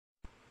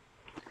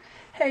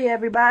Hey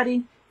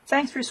everybody,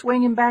 thanks for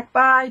swinging back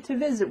by to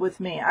visit with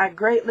me. I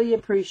greatly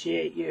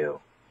appreciate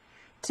you.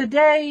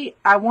 Today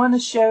I want to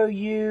show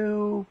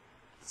you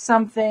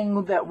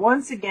something that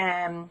once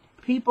again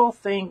people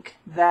think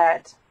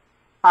that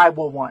I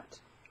will want.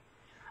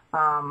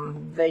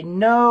 They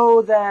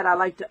know that I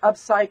like to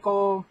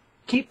upcycle,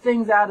 keep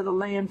things out of the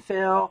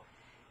landfill,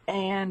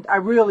 and I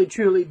really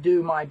truly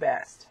do my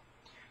best.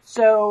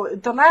 So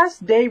the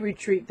last day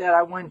retreat that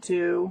I went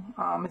to,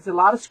 it's a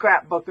lot of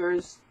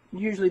scrapbookers.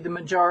 Usually the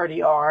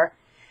majority are.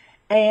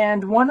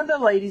 And one of the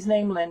ladies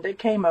named Linda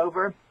came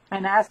over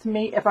and asked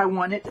me if I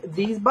wanted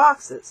these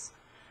boxes.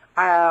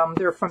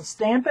 They're from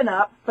Stampin'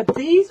 Up, but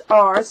these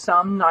are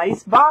some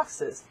nice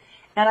boxes.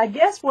 And I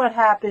guess what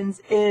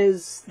happens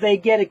is they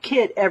get a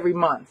kit every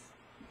month.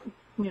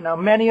 You know,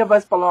 many of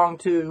us belong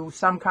to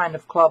some kind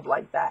of club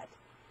like that.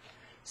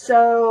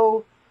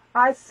 So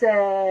I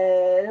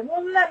said,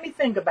 well, let me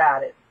think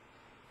about it.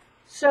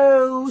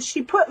 So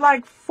she put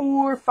like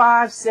 4,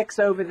 5, 6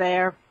 over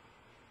there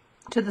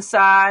to the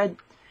side,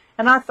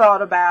 and I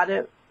thought about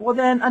it. Well,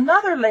 then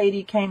another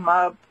lady came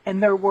up,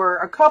 and there were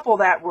a couple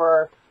that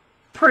were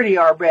pretty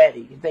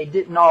already. They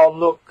didn't all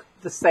look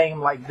the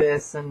same like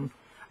this, and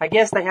I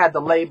guess they had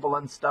the label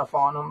and stuff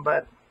on them,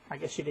 but I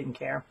guess she didn't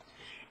care.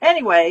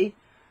 Anyway,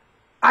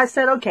 I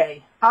said,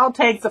 okay, I'll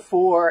take the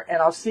 4, and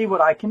I'll see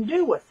what I can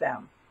do with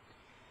them.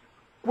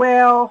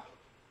 Well,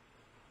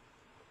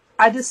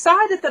 I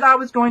decided that I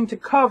was going to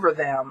cover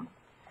them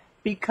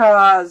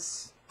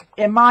because,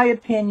 in my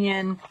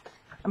opinion,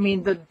 I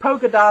mean, the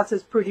polka dots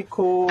is pretty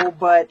cool,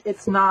 but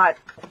it's not,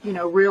 you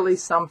know, really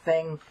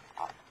something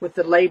with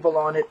the label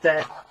on it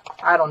that,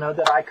 I don't know,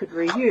 that I could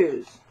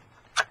reuse.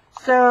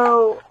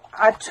 So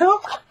I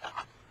took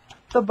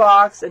the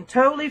box and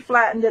totally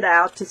flattened it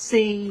out to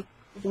see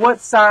what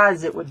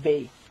size it would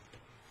be.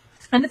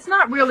 And it's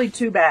not really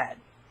too bad.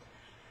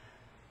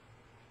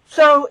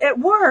 So at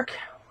work,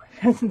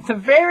 the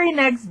very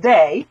next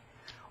day,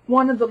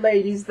 one of the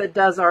ladies that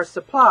does our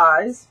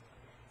supplies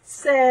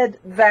said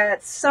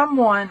that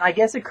someone, I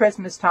guess at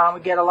Christmas time,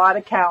 we get a lot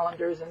of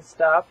calendars and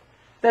stuff,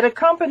 that a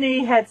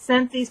company had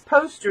sent these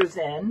posters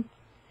in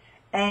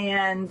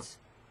and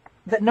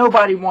that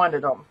nobody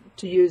wanted them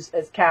to use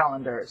as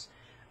calendars.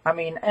 I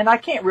mean, and I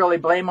can't really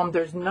blame them.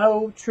 There's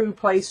no true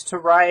place to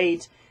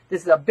write.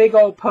 This is a big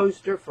old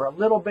poster for a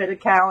little bit of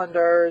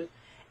calendars,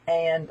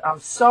 and I'm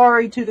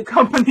sorry to the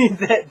company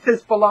that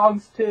this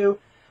belongs to,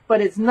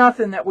 but it's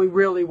nothing that we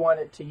really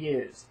wanted to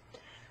use.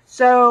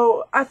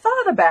 So I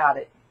thought about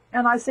it.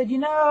 And I said, you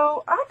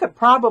know, I could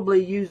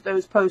probably use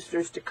those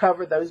posters to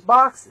cover those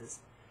boxes.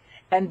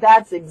 And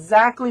that's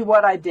exactly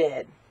what I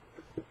did.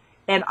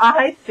 And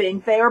I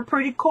think they are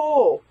pretty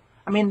cool.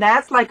 I mean,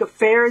 that's like a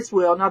Ferris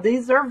wheel. Now,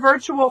 these are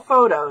virtual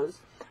photos,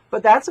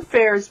 but that's a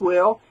Ferris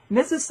wheel. And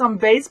this is some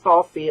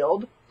baseball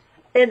field.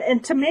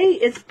 And to me,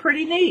 it's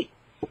pretty neat.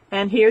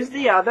 And here's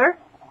the other.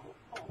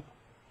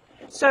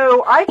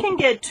 So I can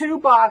get 2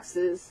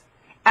 boxes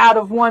out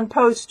of one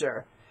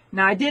poster.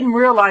 Now, I didn't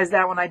realize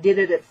that when I did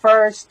it at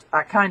first.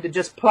 I kind of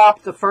just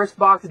plopped the first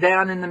box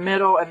down in the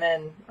middle and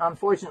then,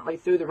 unfortunately,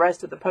 threw the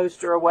rest of the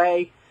poster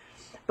away.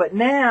 But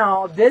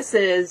now, this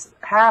is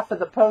half of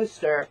the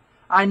poster.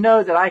 I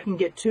know that I can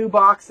get 2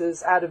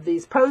 boxes out of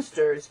these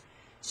posters.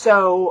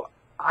 So,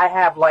 I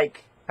have,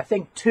 like, I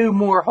think 2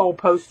 more whole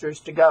posters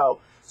to go.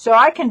 So,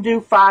 I can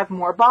do 5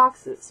 more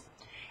boxes.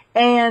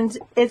 And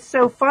it's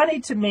so funny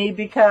to me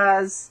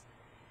because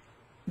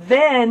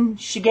then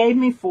she gave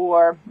me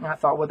 4, and I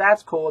thought, well,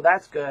 that's cool,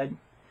 that's good.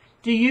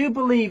 Do you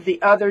believe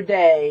the other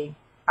day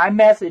I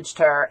messaged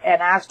her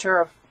and asked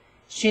her if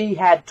she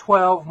had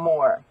 12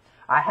 more?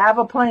 I have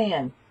a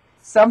plan,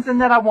 something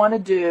that I want to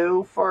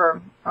do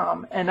for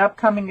an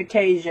upcoming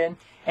occasion,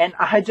 and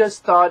I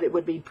just thought it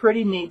would be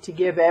pretty neat to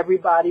give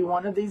everybody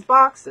one of these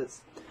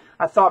boxes.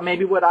 I thought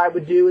maybe what I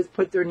would do is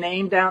put their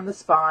name down the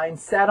spine,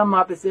 set them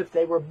up as if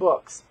they were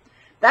books.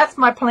 That's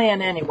my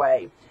plan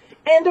anyway.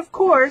 And of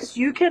course,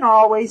 you can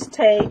always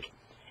take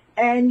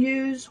and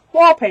use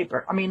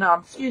wallpaper. I mean,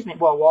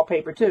 well,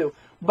 wallpaper too.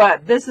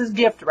 But this is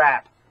gift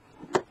wrap.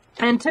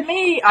 And to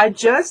me, I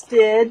just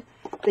did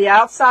the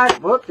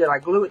outside. Whoop, did I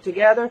glue it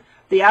together?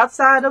 The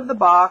outside of the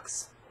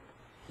box.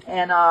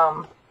 And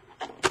I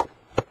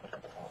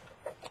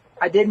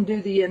didn't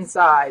do the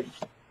inside.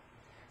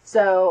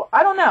 So,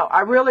 I don't know.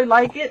 I really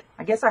like it.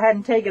 I guess I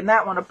hadn't taken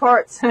that one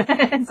apart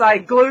since I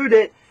glued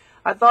it.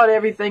 I thought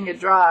everything had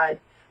dried.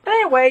 But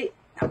anyway,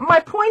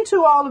 my point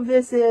to all of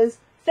this is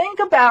think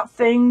about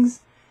things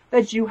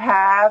that you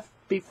have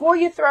before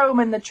you throw them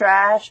in the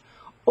trash,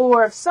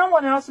 or if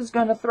someone else is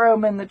going to throw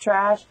them in the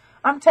trash.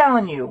 I'm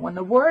telling you, when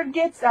the word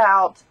gets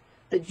out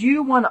that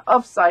you want to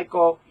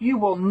upcycle, you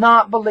will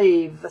not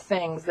believe the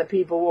things that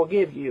people will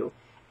give you.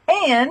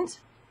 And,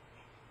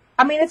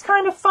 I mean, it's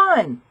kind of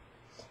fun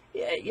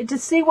to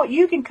see what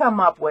you can come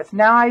up with.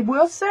 Now, I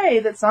will say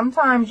that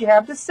sometimes you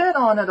have to sit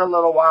on it a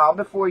little while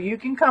before you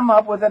can come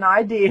up with an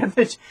idea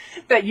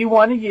that you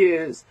want to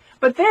use.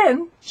 But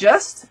then,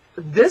 just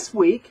this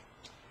week,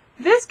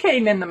 this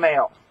came in the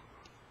mail.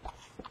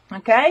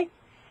 Okay?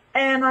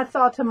 And I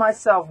thought to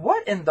myself,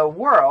 what in the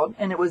world?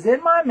 And it was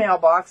in my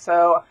mailbox,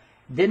 so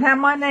didn't have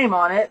my name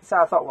on it. So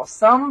I thought, well,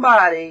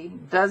 somebody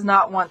does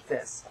not want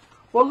this.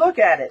 Well, look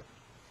at it.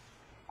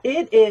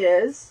 It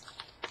is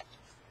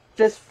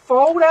this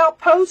fold-out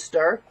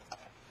poster.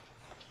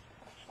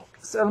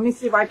 So let me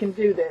see if I can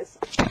do this.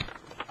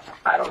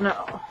 I don't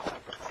know.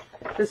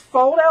 This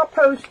fold-out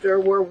poster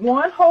where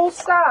one whole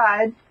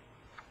side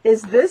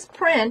is this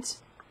print,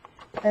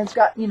 and it's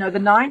got, you know, the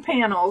 9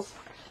 panels.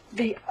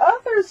 The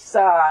other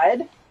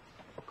side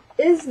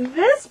is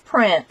this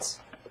print.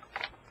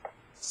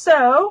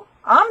 So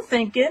I'm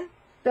thinking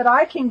that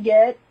I can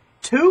get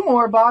 2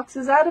 more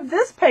boxes out of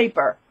this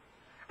paper.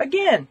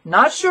 Again,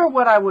 not sure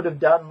what I would have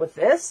done with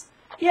this.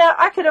 Yeah,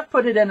 I could have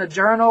put it in a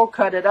journal,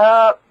 cut it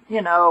up,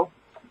 you know,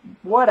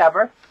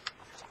 whatever.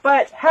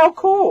 But how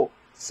cool.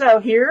 So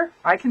here,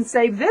 I can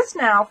save this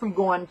now from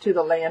going to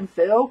the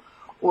landfill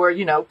or,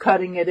 you know,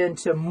 cutting it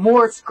into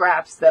more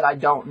scraps that I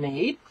don't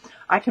need.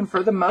 I can,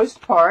 for the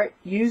most part,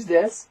 use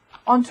this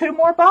on 2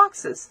 more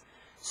boxes.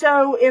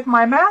 So if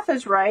my math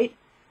is right,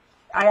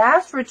 I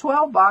asked for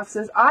 12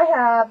 boxes. I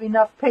have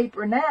enough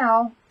paper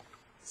now,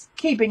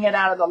 keeping it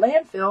out of the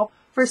landfill,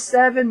 for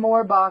 7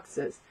 more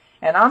boxes.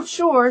 And I'm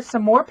sure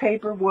some more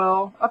paper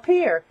will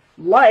appear,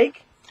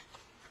 like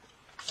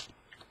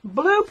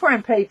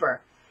blueprint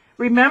paper.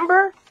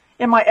 Remember,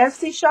 in my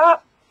Etsy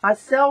shop, I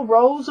sell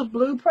rolls of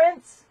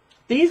blueprints.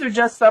 These are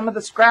just some of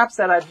the scraps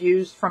that I've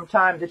used from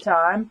time to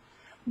time.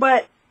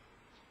 But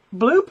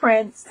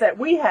blueprints that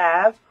we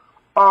have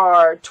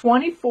are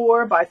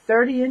 24 by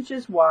 30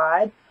 inches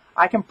wide.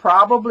 I can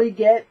probably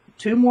get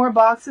 2 more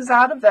boxes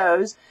out of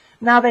those.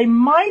 Now, they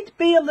might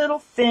be a little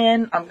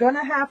thin. I'm going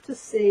to have to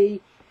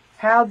see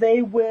how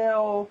they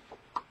will,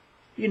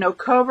 you know,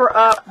 cover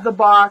up the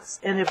box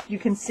and if you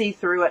can see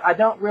through it. I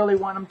don't really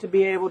want them to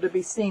be able to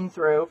be seen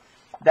through.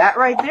 That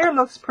right there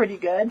looks pretty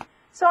good.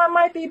 So I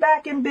might be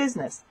back in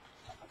business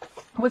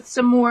with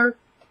some more,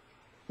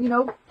 you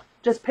know,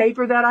 just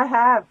paper that I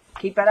have.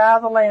 Keep it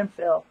out of the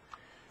landfill.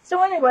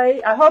 So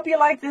anyway, I hope you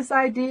like this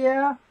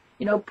idea.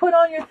 You know, put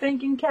on your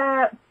thinking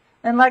cap.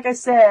 And like I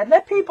said,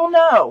 let people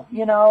know,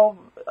 you know,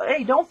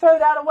 hey, don't throw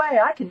that away.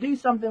 I can do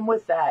something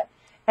with that.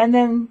 And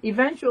then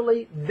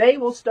eventually they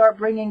will start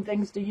bringing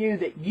things to you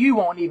that you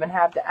won't even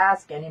have to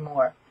ask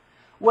anymore.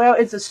 Well,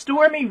 it's a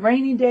stormy,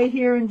 rainy day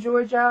here in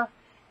Georgia.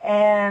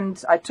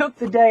 And I took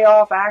the day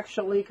off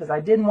actually because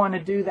I didn't want to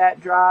do that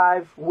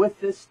drive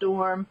with this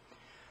storm.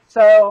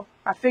 So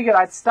I figured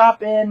I'd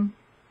stop in,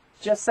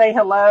 just say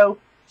hello,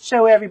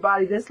 show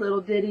everybody this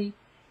little ditty.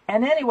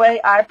 And anyway,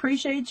 I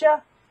appreciate you.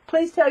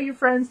 Please tell your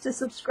friends to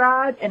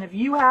subscribe. And if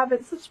you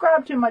haven't,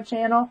 subscribe to my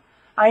channel.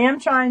 I am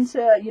trying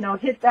to, you know,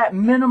 hit that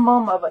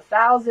minimum of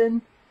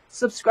 1,000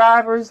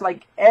 subscribers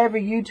like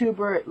every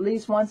YouTuber at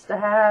least wants to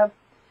have.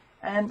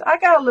 And I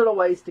got a little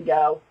ways to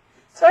go.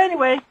 So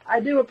anyway,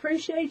 I do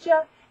appreciate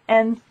you.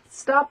 And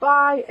stop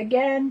by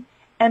again.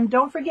 And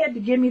don't forget to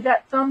give me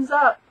that thumbs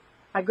up.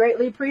 I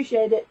greatly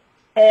appreciate it.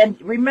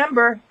 And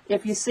remember,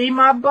 if you see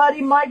my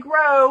buddy Mike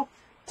Rowe,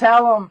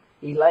 tell him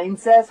Elaine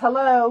says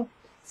hello.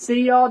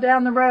 See y'all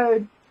down the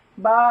road.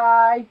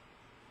 Bye.